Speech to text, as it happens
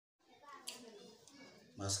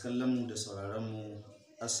Masu kallon mu da sauraron mu,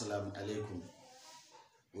 assalamu alaikum.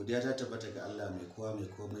 Godiya ta tabbata ga Allah mai kowa mai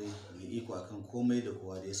komai, mai iko akan komai da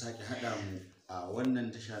kowa da ya sake haɗa mu a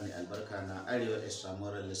wannan tasha mai albarka na Arewa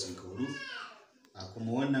Extramural Lesson Kauru, a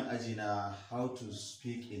kuma wannan aji na How to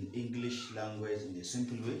Speak in English Language in a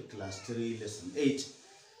Simple Way, Class 3 Lesson 8,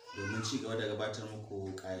 domin ci gaba da gabatar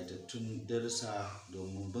muku ƙayatattun darussa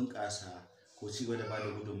domin bunƙasa ko ci gaba da bada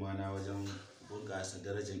gudunmawa na wajen bunƙasa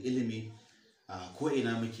darajar ilimi a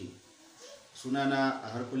ko'ina muke. Sunana a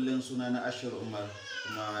har kullum sunana Ashir Umar,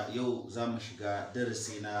 kuma yau za mu shiga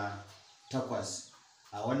darasi na 8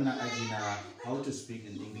 a wannan aji na How to Speak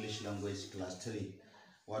in English Language Class 3.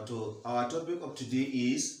 Wato, our topic of today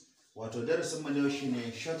is, wato darasin mu ne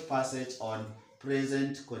shine short passage on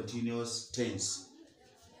present continuous tense.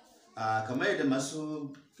 Kamar yadda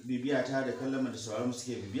masu bibiya ta da kallon da sauraron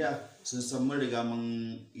suke bibiya sun san mun riga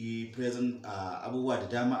mun yi present abubuwa da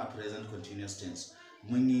dama a present continuous tense.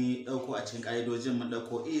 Mun yi dauko a cikin ƙa'idojin, mun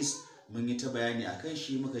dauko is, mun yi ta bayani akan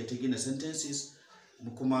shi, muka yi ta gina sentences,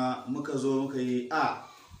 kuma muka zo muka yi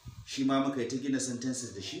shi ma muka yi ta gina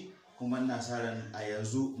sentences da shi. Kuma ina sa ran a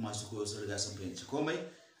yanzu masu koyo sun riga sun fahimci komai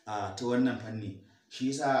ta wannan fanni. Shi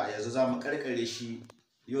yasa yanzu za mu karkare shi.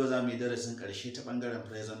 Yau za mu yi darasin ƙarshe ta ɓangaren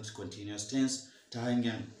present continuous tense ta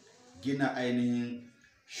hanyar gina ainihin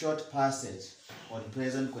short passage on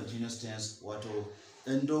present continuous tense, wato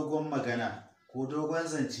ɗan dogon magana ko dogon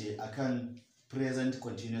zance akan present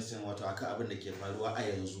continuous tense, wato akan abin da ke faruwa a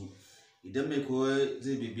yanzu. Idan mai koyo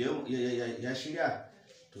zai bibiya ya shirya,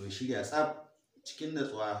 to ya shirya tsaf cikin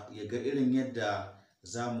natsuwa ya ga irin yadda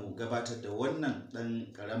za mu gabatar da wannan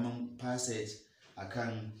ɗan ƙaramin passage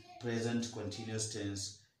akan present continuous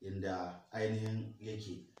tense inda ainihin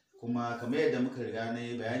yake. Kuma kamar yadda muka riga na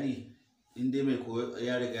yi bayani, in dai mai koyo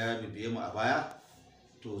ya riga ya bibiye mu a baya,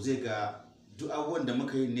 to zai ga duk abubuwan da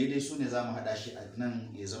muka yi ne dai su ne za mu haɗa shi a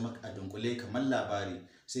nan ya zama a dunkule kamar labari,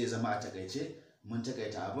 sai ya zama a takaice mun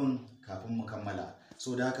takaita abin kafin mu kammala.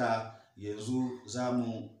 So da haka yanzu za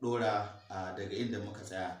mu ɗora daga inda muka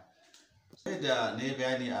tsaya. Sai da na yi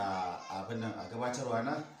bayani a abin nan a gabatarwa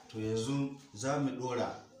na, to yanzu za mu ɗora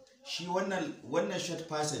shi wannan short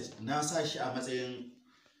passage. Na sa shi a matsayin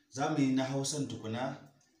za mu yi na Hausan tukuna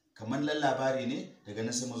kamar labari ne, daga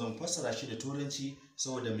nan sai mu zan fassara shi da Turanci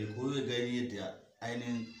saboda mai koyo ya gani yadda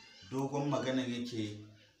ainihin dogon maganan yake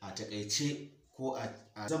a takaice, ko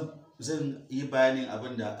zan yi bayanin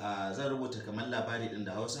abin da zan rubuta kamar labari din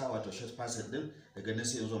da Hausa, wato short passage din, daga nan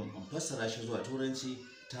sai in zo in fassara shi zuwa Turanci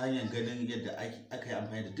ta hanyar ganin yadda aka yi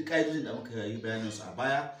amfani da duk ƙa'idojin da muka yi bayanin su a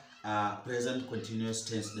baya a present continuous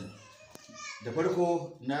tense din. Da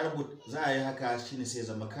farko na rubuta za a yi haka shine sai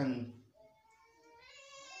zama kan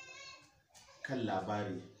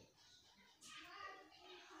labari.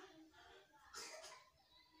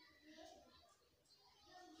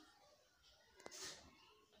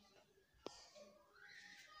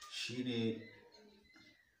 Shine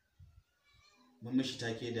mun mishi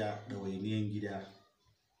take da ɗawainiyan gida.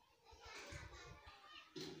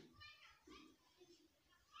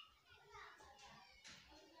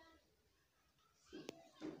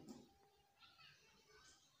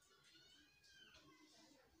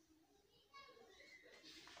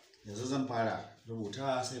 Yanzu zan fara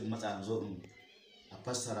rubuta, sai in matsa in zo in a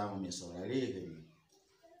fassara wa mai saurare ya gani.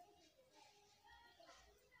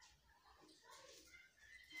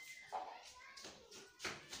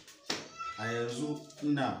 A yanzu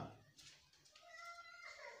ina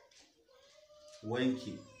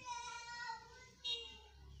wanke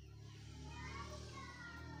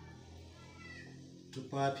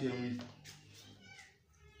tufafin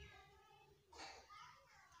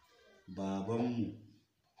babanmu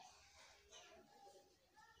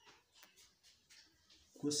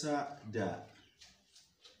kusa da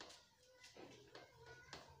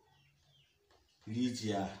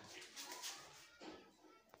rijiya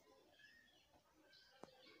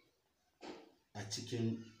a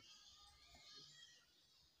cikin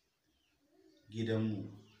gidanmu.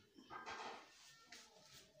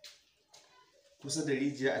 Kusa da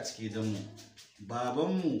rijiya a cikin gidanmu.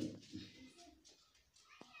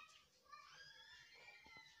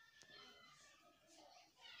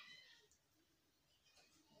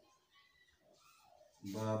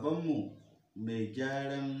 Babanmu mai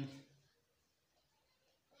gyaran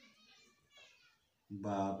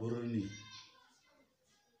babur ne.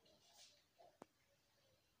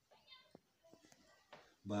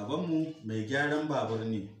 Babanmu mai gyaran babur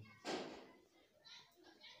ne.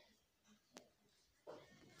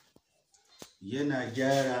 Yana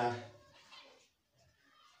gyara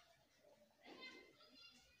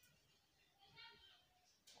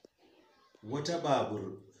wata babur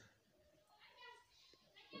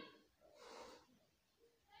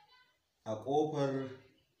a ƙofar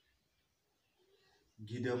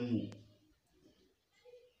gidanmu.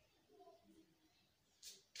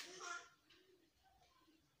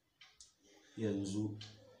 Yanzu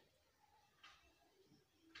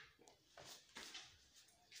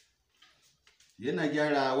yana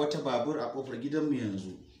gyara wata babur a ƙofar gidanmu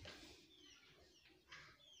yanzu.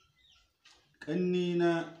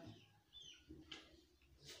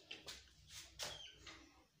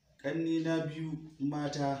 ƙannina biyu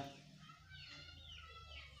mata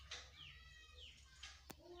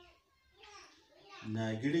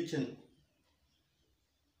na girkin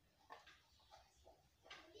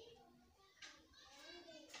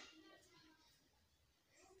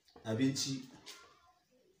abinci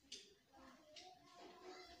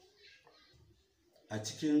a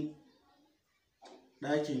cikin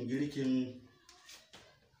ɗakin girkin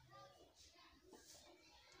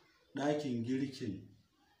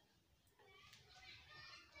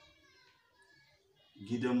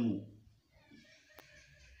gidanmu.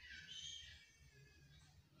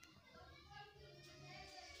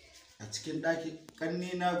 A cikin ɗakin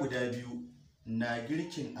ƙannena guda biyu na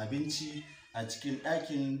girkin abinci a cikin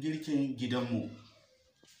ɗakin girkin gidanmu.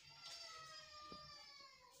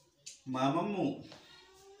 Mamanmu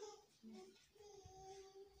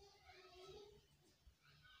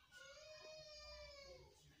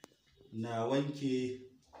na wanke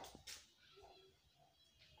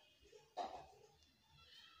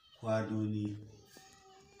kwanoni.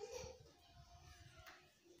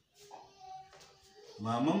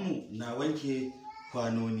 Mamanmu na wanke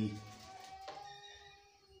kwanoni.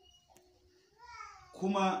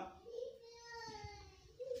 Kuma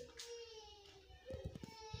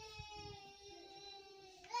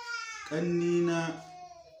ƙannina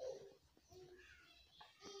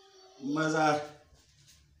maza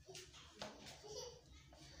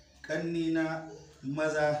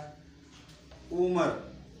Umar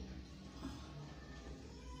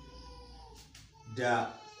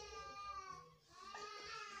da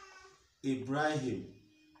Ibrahim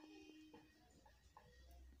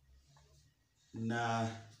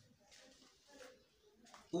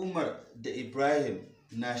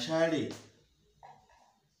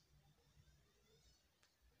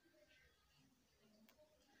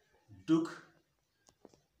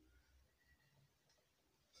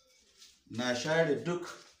na share duk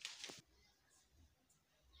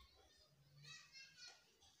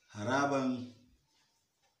haraban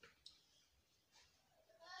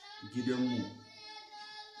gidanmu.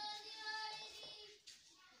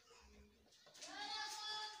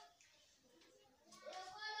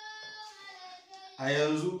 A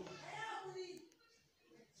yanzu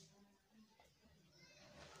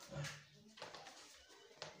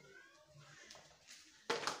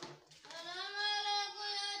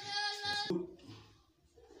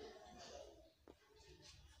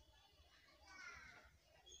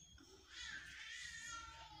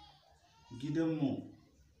gidanmu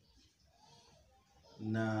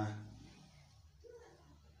na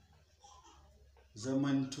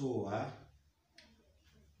zamantowa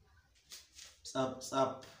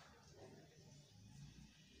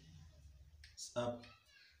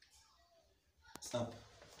tsaf.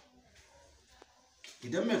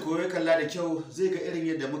 Idan mai koyo kalla da kyau zai ga irin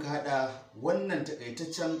yadda muka hada wannan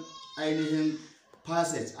takaitaccen ainihin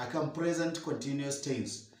passage akan present continuous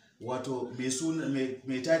tense, wato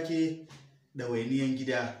mai take ɗawainiyan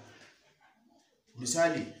gida.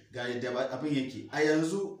 Misali ga yadda abin yake: a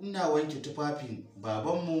yanzu ina wanke tufafin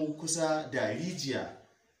babanmu kusa da rijiya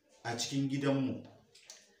a cikin gidanmu.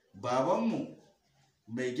 Babanmu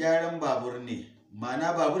mai gyaran babur ne,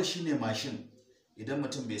 ma'ana babur shine mashin idan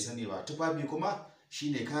mutum bai sani ba, tufafi kuma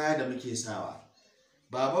shine kaya da muke sawa.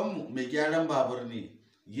 Babanmu mai gyaran babur ne,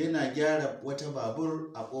 yana gyara wata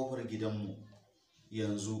babur a ƙofar gidanmu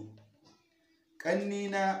yanzu.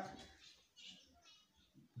 Ƙannina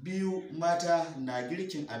biyu mata na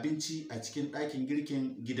girkin abinci a cikin ɗakin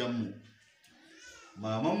girkin gidanmu.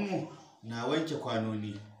 Mamanmu na wanke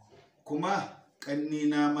kwanoni. Kuma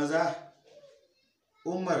ƙannina maza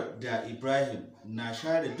Umar da Ibrahim na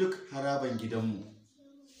share duk haraban gidanmu.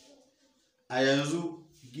 A yanzu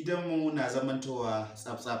gidanmu na zamantowa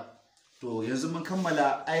tsaf. To yanzu mun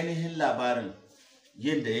kammala ainihin labarin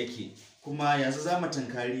yadda yake, kuma yanzu za mu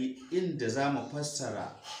tunkari inda za mu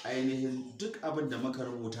fassara ainihin duk abin da muka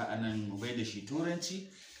rubuta a nan, mu bai da shi turanci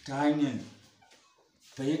ta hanyar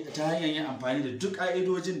yin amfani da duk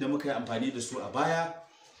ƙa'idojin da muka yi amfani da su a baya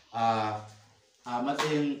a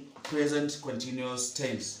matsayin present continuous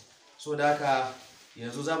tense. So da haka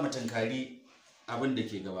yanzu za mu tunkari abin da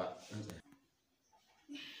ke gaba.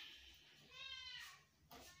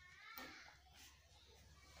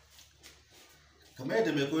 kamar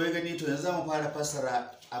yadda mai koyo gani, to yanzu zamu fara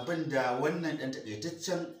fassara abinda wannan ɗan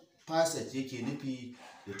takaitaccen passage yake nufi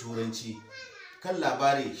da turanci. Kan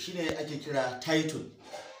labari shine ake kira title.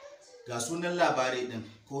 Ga sunan labari din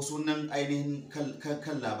ko sunan ainihin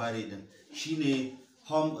kan labari din shine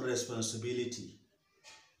home responsibility.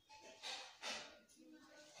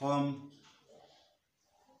 Home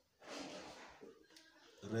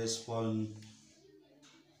responsibility.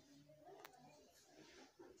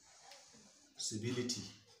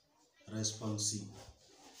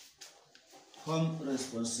 Home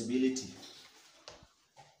responsibility.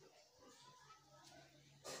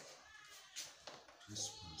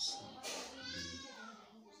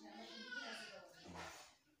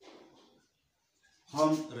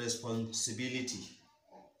 Home responsibility.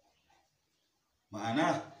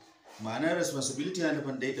 Ma'anar responsibility yana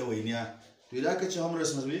nufin dai ɗawainiya. To idan aka ce home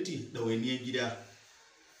responsibility, ɗawainiyar gida.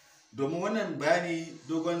 Domin wannan bayani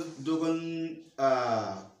dogon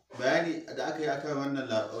bayani da aka yi akan wannan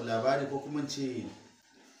labari, ko kuma ce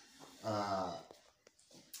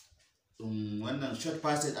wannan short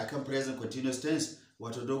passage akan present continuous tense,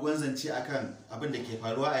 wato dogon zance akan abin da ke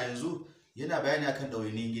faruwa a yanzu, yana bayani akan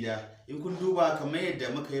ɗawainiyar gida. In kun duba kamar yadda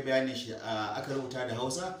muka yi bayanin shi aka rubuta da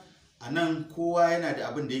Hausa, a nan kowa yana da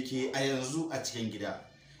abin da yake a yanzu a cikin gida.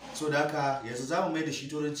 So da haka yanzu za mu mai da shi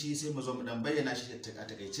turanci, sai mu zo mu dan bayyana shi a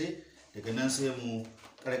takaice, daga nan sai mu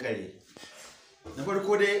karkare. Na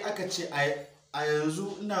farko dai aka ce a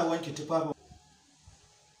yanzu ina wanke tufafin.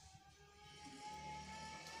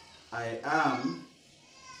 I am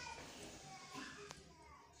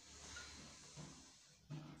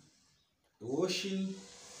washing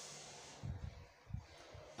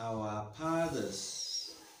our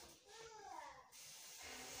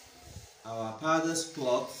father's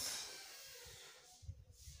clothes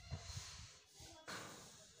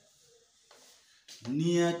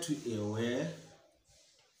near to a well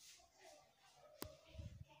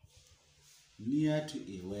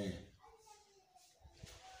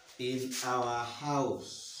in our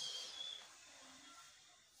house.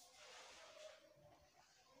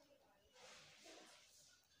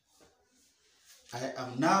 I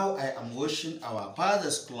am washing our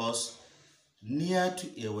father's clothes near to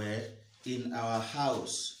a well in our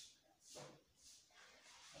house.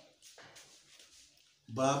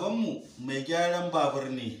 Babanmu mai gyaran babur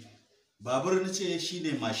ne. Babur na ce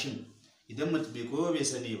shine mashin, idan mutum bai koyo bai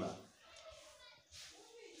sani ba.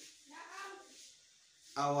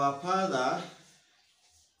 Our father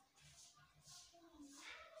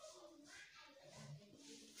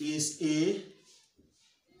is a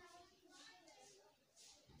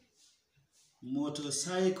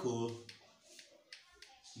motorcycle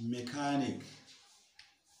mechanic.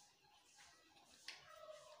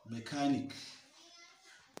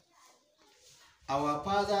 Our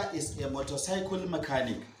father is a motorcycle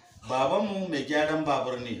mechanic. Babanmu mai gyaran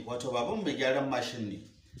babur ne, wato babanmu mai gyaran mashin ne.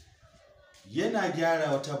 Yana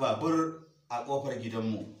gyara wata babur a ƙofar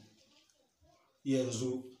gidanmu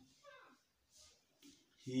yanzu.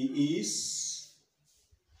 He is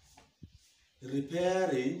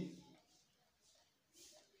repairing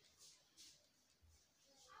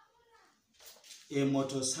a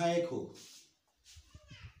motorcycle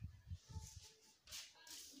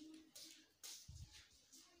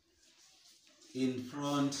in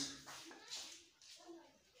front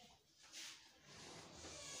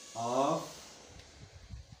of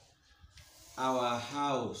our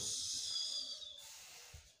house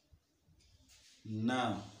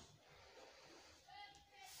now.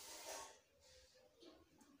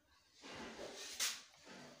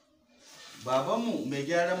 Babanmu mai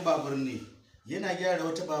gyaran babur ne, yana gyara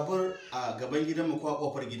wata babur a gaban gidanmu ko a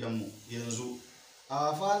ƙofar gidanmu yanzu.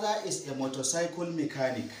 Our father is a motorcycle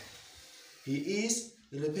mechanic. He is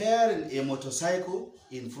repairing a motorcycle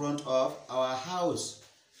in front of our house.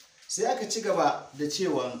 Sai aka ci gaba da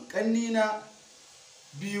cewa ƙannina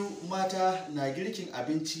biyu mata na girkin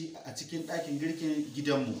abinci a cikin ɗakin girkin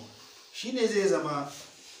gidanmu. Shine zai zama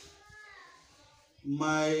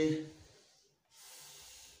my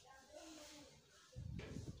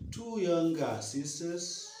two younger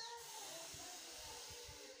sisters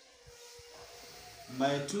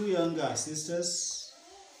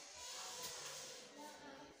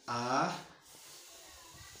are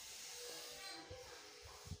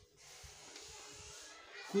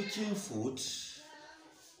cooking food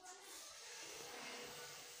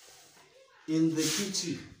in the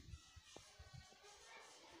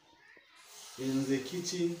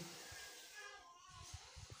kitchen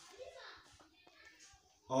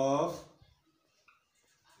of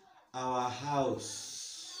our house.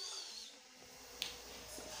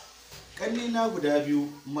 ƙannena guda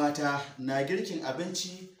biyu mata na girkin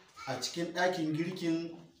abinci a cikin ɗakin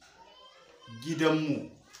girkin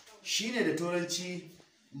gidanmu. Shine da turanci,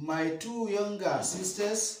 my two younger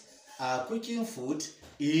sisters are cooking food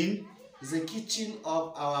in the kitchen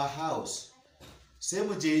of our house. Sai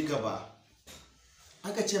mu je gaba.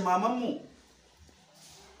 Aka ce mamanmu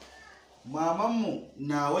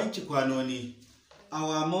na wanke kwanoni.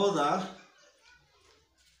 Our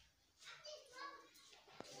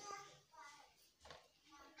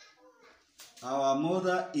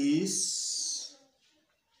mother is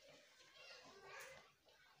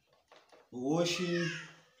washing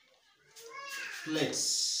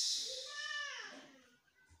plates.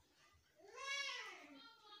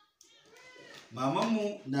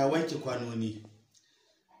 Mamanmu na wanke kwanoni.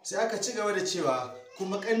 Sai aka ci gaba da cewa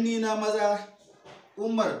kuma ƙannina maza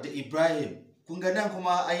Umar da Ibrahim. Kun ga nan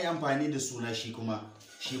kuma an yi amfani da suna shi ma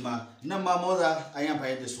nan ma maza an yi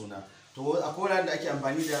amfani da suna. To akwai da ake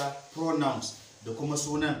amfani da pronouns da kuma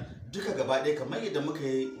sunan duka gaba ɗaya kamar yadda muka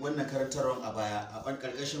yi wannan karantarwar a baya a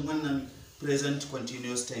ƙarƙashin wannan present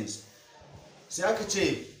continuous tense. Sai aka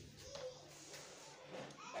ce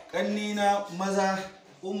ƙannina maza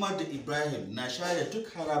Umar da Ibrahim na share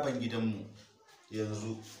duk haraban gidanmu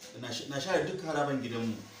yanzu. Na share duk haraban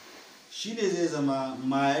gidanmu. Shi ne zai zama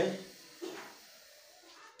my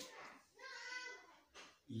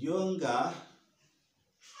younger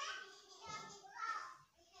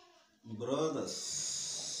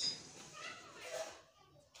brothers.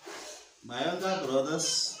 My younger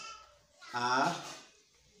brothers are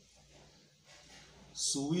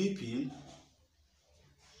sweeping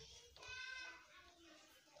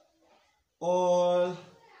all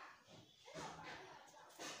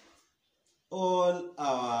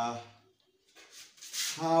our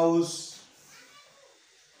house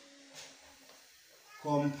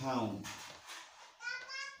compound.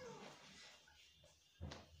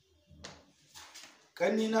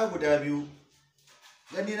 Ƙannina guda biyu,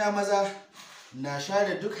 ƙannina maza na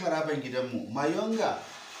share duk haraban gidanmu. My younger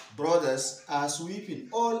brothers are sweeping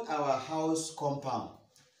all our house compound.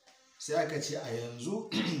 Sai aka ce a yanzu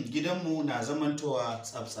gidanmu na zamantowa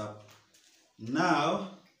tsaf-tsaf.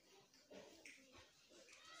 Now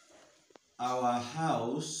our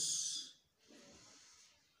house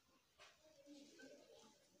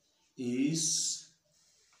is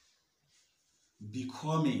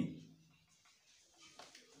becoming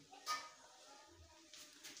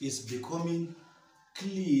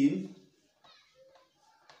clean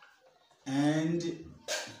and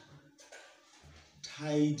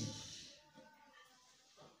tidy.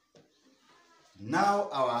 Now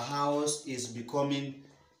our house is becoming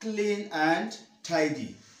clean and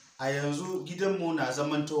tidy. A yanzu gidanmu na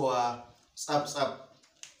zamantowa tsaf-tsaf.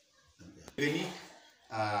 Gani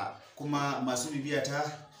kuma masu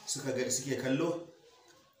bibiyata suke kallo,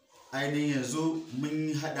 ainihin yanzu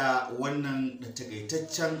mun hada wannan da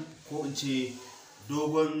takaitaccen ko in ce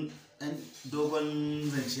dogon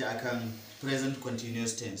zance akan present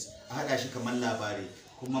continuous tense. A hada shi kamar labari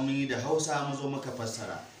kuma mun yi da Hausa mu zo muka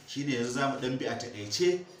fassara. Shine yanzu zamu dan bi a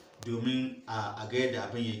takaice domin a ga yadda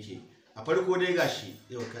abin yake. A farko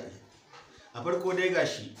dai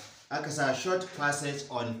gashi aka sa short passage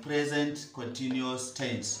on present continuous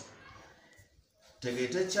tense.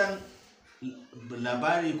 Takaitaccen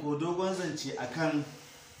labari ko dogon zance akan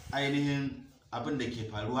ainihin abin da ke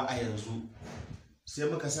faruwa a yanzu. Sai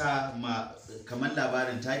muka sa kamar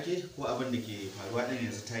labarin take ko abin da ke faruwa ɗin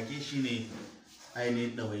yanzu take shine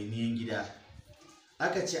ainihin ɗawainiyan gida.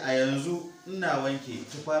 Aka ce a yanzu ina wanke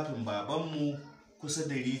tufafin babanmu kusa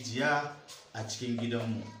da rijiya a cikin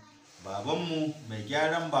gidanmu. Babanmu mai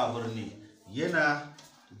gyaran babur ne, yana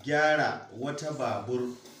gyara wata babur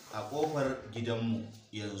a ƙofar gidanmu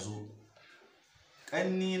yanzu.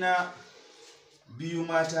 Ƙannina biyu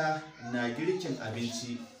mata na girkin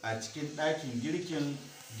abinci a cikin ɗakin girkin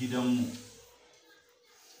gidanmu.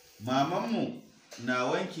 Mamanmu na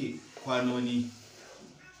wanke kwanoni.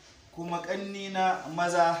 Kuma ƙannina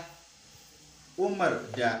maza Umar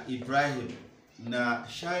da Ibrahim na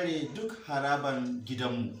share duk haraban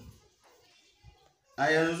gidanmu. A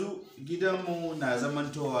yanzu gidanmu na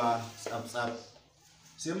zamantowa tsaf-tsaf.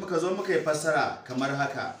 Sai muka zo muka yi fassara kamar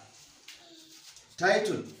haka.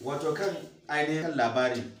 Title wato kan ainihin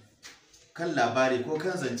labari ko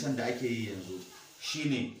kan zancen da ake yi yanzu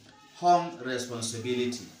shine home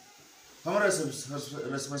responsibility. Home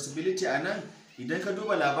responsibility a nan idan ka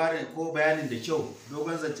duba labarin ko bayanin da kyau,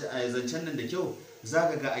 dogon zancen nan da kyau,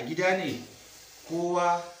 zaka ga a gida ne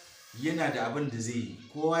kowa yana da abin da zai yi,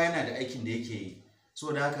 kowa yana da aikin da yake yi.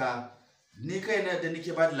 So da haka ni kaina da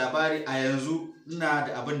nake ba da labari a yanzu ina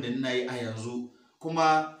da abin da ina yi a yanzu,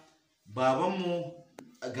 kuma babanmu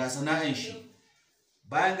ga sana'an shi,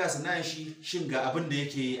 bayan ga sana'an shi shin ga abin da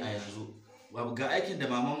yake yi a yanzu, ga aikin da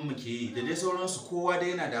mamanmu ke yi da dai sauransu, kowa dai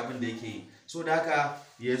yana da abin da yake yi. So da haka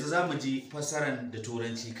yanzu za mu ji fassaran da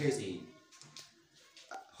turanci kai tsaye.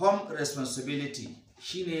 Home responsibility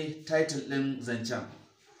shine title ɗin zancen.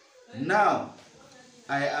 Now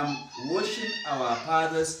I am washing our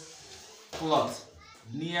father's clothes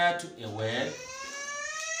near to a well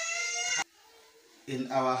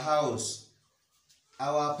in our house.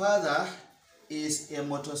 Our father is a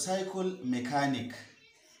motorcycle mechanic.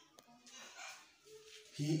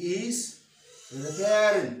 He is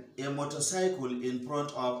repairing a motorcycle in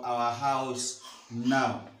front of our house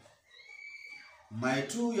now. My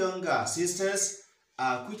two younger sisters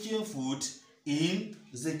are cooking food in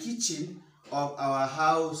the kitchen of our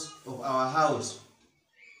house.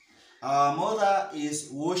 Our mother is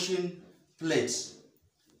washing plates.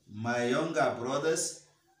 My younger brothers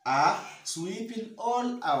are sweeping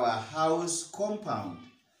all our house compound.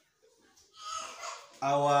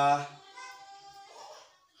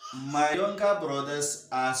 My younger brothers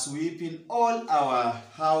are sweeping all our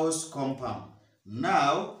house compound.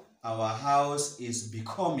 Now our house is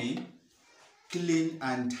becoming clean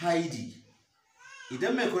and tidy.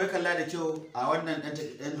 Idan mai koyi kalla da kyau a wannan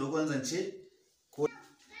ɗan dogon zance ko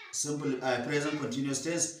simple present continuous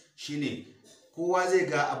tense shine kowa zai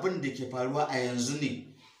ga abin da ke faruwa a yanzu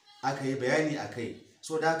ne aka yi bayani a kai.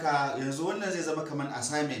 So da haka yanzu wannan zai zama kamar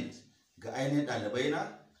assignment ga ainihin ɗalibai na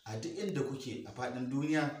a duk inda kuke a faɗin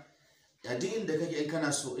duniya, a duk inda kake, in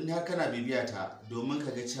kana so, in har kana bibiya ta, domin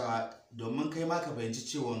ka ga cewa, domin kai ma ka fahimci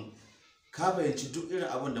cewa ka fahimci duk irin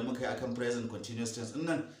abin da muka yi akan present continuous tense din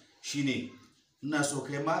nan. Shine ina so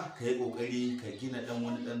kai ma ka yi kokari ka gina dan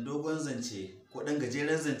wani dan dogon zance ko dan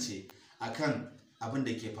gajeren zance akan abin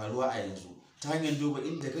da ke faruwa a yanzu, ta hanyar duba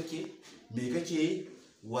inda kake, me kake yi,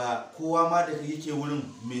 wa kowa ma da yake wurin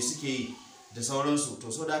me suke yi da sauransu.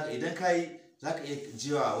 To so da haka idan ka yi za ka iya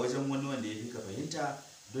jiwa wajen wani wanda ya fi ka fahimta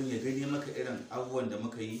don ya gani maka irin abubuwan da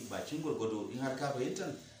muka yi bakin gwargwado. In har ka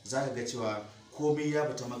fahimta za ka ga cewa komai ya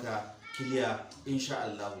fita maka kiliya insha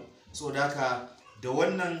Allah. So da haka da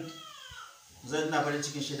wannan zan na farin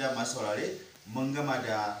cikin shaida masu saurare mun gama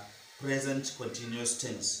da present continuous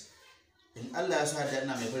tense. In Allah ya sa da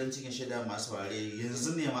ina mai farin cikin shaida masu saurare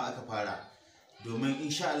yanzu ne ma aka fara, domin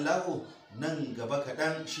insha Allah nan gaba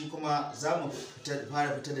kaɗan shi kuma za mu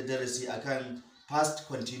fara fitar da darasi akan past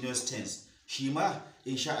continuous tense. Shi ma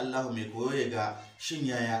insha Allah mai koyo ya ga shin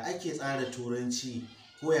yaya ake tsara turanci,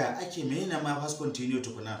 ko ya ake mena ma past continuous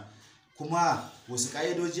tukuna, kuma wasu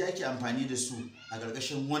ƙa'idoji ake amfani da su a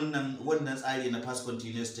ƙarƙashin wannan tsari na past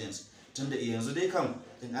continuous tense. Tunda yanzu dai kam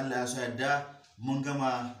in Allah ya so yadda mun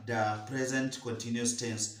gama da present continuous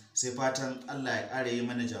tense. Sai fatan Allah ya ƙara yi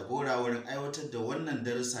mana jagora wurin aiwatar da wannan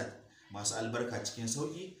darussa masu albarka cikin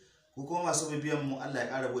sauƙi. Ku kuma masu bibiyan mu, Allah ya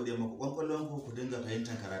ƙara buɗe muku ƙwaƙwalwanku ku dinga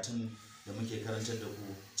fahimtar karatun da muke karantar da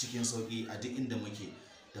ku cikin sauƙi a duk inda muke.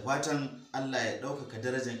 Da fatan Allah ya ɗaukaka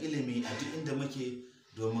darajar ilimi a duk inda muke,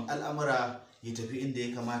 domin al'amura ya tafi inda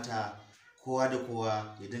ya kamata, kowa da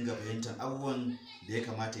kowa ya dinga fahimtar abubuwan da ya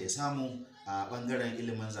kamata ya samu a ɓangaren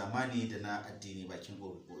ilimin zamani da na addini bakin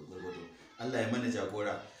gwargwado. Allah ya mana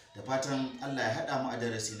jagora. Da fatan Allah ya haɗa mu a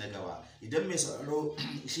darasi na gaba. Idan mai sauraro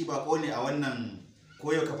shi baƙo ne a wannan,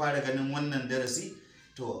 koyo ka fara ganin wannan darasi,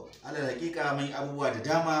 to alal hakika mai abubuwa da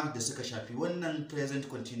dama da suka shafi wannan present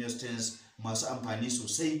continuous tense masu amfani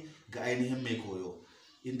sosai ga ainihin mai koyo.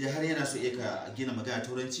 Inda har yana so ka gina magana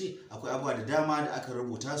turanci, akwai abubuwa da dama da aka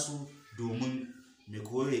rubuta su domin mai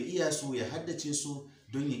koyo ya iya su, ya haddace su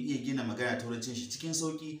don ya iya gina magana turancin shi cikin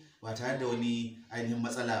sauki ba tare da wani ainihin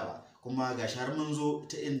matsala ba. Kuma ga har mun zo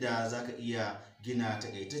ta inda za ka iya gina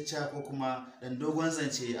takaitacca ko kuma ɗan dogon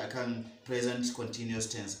zance akan present continuous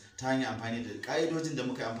tense ta hanyar amfani da ƙa'idojin da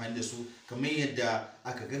muka amfani da su kamar yadda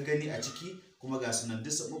aka gaggani a ciki. Kuma ga sunan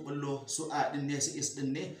duk sabubbullo, su a ɗin ne, su is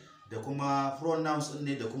ɗin ne, da kuma pronouns ɗin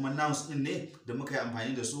ne, da kuma nouns ɗin ne da muka yi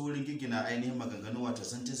amfani da su wurin giggina ainihin maganganu, wato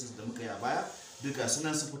sentences da muka yi a baya, duka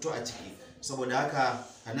sunan su fito a ciki. Saboda haka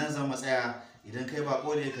a nan zan matsaya. Idan kai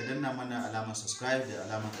bako ne ka danna mana alamar subscribe da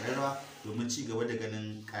alamar ƙararrawa domin ci gaba da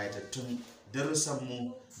ganin ƙayatattun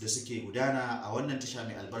darussanmu da suke gudana a wannan tasha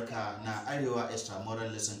mai albarka na Arewa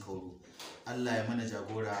Extramural Lesson Kauru. Allah ya mana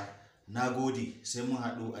jagora. Na gode, sai mun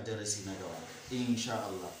haɗu a darasi na gaba insha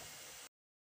Allah.